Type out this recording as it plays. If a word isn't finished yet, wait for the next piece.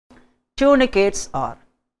tunicates are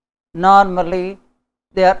normally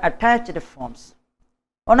they are attached forms.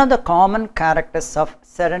 One of the common characters of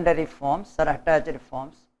sedentary forms or attached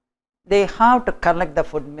forms, they have to collect the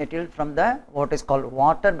food material from the what is called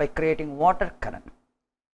water by creating water current.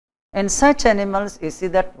 In such animals, you see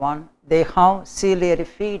that one, they have ciliary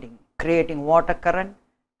feeding, creating water current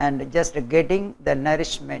and just getting the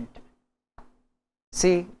nourishment.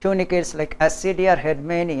 See, tunicates like Ascidia or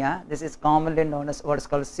Hermania, this is commonly known as what is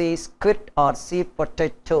called sea squid or sea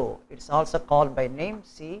potato. It is also called by name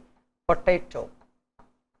sea potato.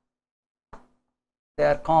 They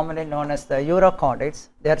are commonly known as the urochordates.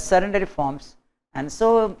 They are sedentary forms, and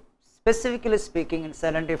so specifically speaking, in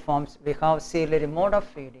sedentary forms we have ciliary mode of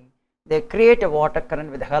feeding. They create a water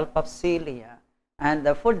current with the help of cilia, and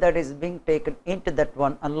the food that is being taken into that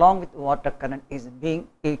one along with water current is being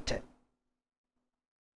eaten.